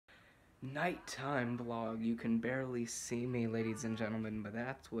nighttime vlog. You can barely see me, ladies and gentlemen, but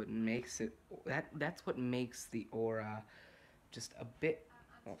that's what makes it, that's what makes the aura just a bit,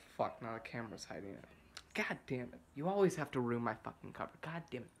 oh fuck, now the camera's hiding it. God damn it. You always have to ruin my fucking cover. God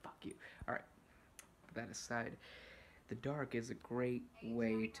damn it, fuck you. Alright, that aside, the dark is a great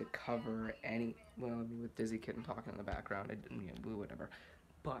way to cover any, well, I mean, with Dizzy Kitten talking in the background, it didn't, you know, whatever,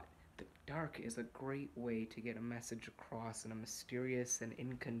 but the dark is a great way to get a message across in a mysterious and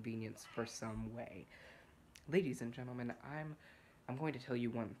inconvenience for some way. Ladies and gentlemen, I'm going to tell you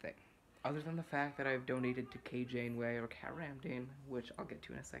one thing. Other than the fact that I've donated to K. Janeway or Cat Ramdane, which I'll get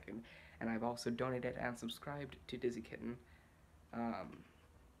to in a second, and I've also donated and subscribed to Dizzy Kitten.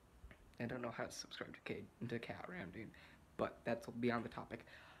 I don't know how to subscribe to Cat Ramdane, but that's beyond the topic.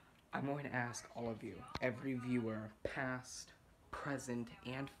 I'm going to ask all of you, every viewer, past, present,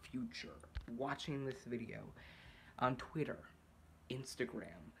 and future, watching this video, on Twitter,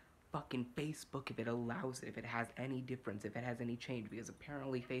 Instagram, fucking Facebook if it allows it, if it has any difference, if it has any change, because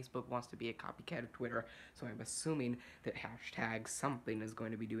apparently Facebook wants to be a copycat of Twitter, so I'm assuming that hashtag something is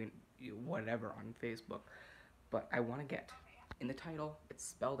going to be doing whatever on Facebook. But I want to get, in the title, it's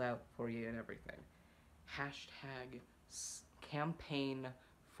spelled out for you and everything. Hashtag campaign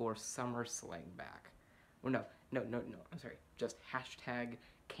for SummerSlang back. Well, no, I'm sorry. Just hashtag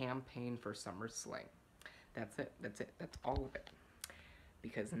campaign for SummerSlang. That's it. That's all of it.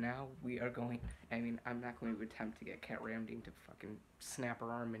 Because now we are going, I mean, I'm not going to attempt to get Cat Ramdane to fucking snap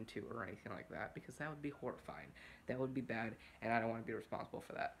her arm in two or anything like that, because that would be horrifying. That would be bad, and I don't want to be responsible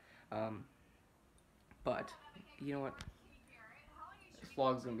for that. But, you know what? This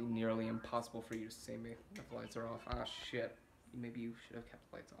vlog's gonna be nearly impossible for you to see me if the lights are off. Ah, shit. Maybe you should have kept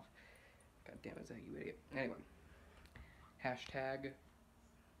the lights off. God damn it, Zach, you idiot. Anyway. Hashtag.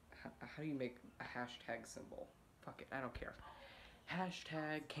 How do you make a hashtag symbol? Fuck it, I don't care.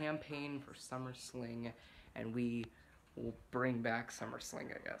 Hashtag campaign for SummerSling, and we will bring back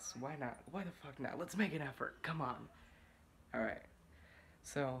SummerSling, I guess. Why not? Why the fuck not? Let's make an effort. Come on. Alright.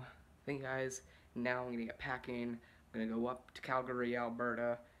 So, thank you guys. Now I'm gonna get packing. I'm gonna go up to Calgary,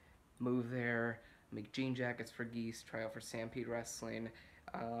 Alberta, move there, make jean jackets for Geese, try out for Stampede Wrestling,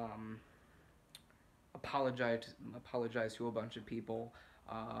 apologize to a bunch of people,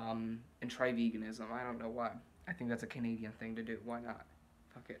 and try veganism. I don't know why. I think that's a Canadian thing to do. Why not?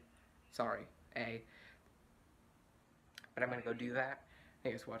 Fuck it. Sorry. But I'm gonna go do that.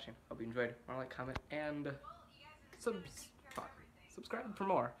 Thank you guys for watching. Hope you enjoyed. Like, comment, and subscribe for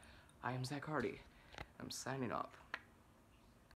more. I am Zach Hardy. I'm signing off.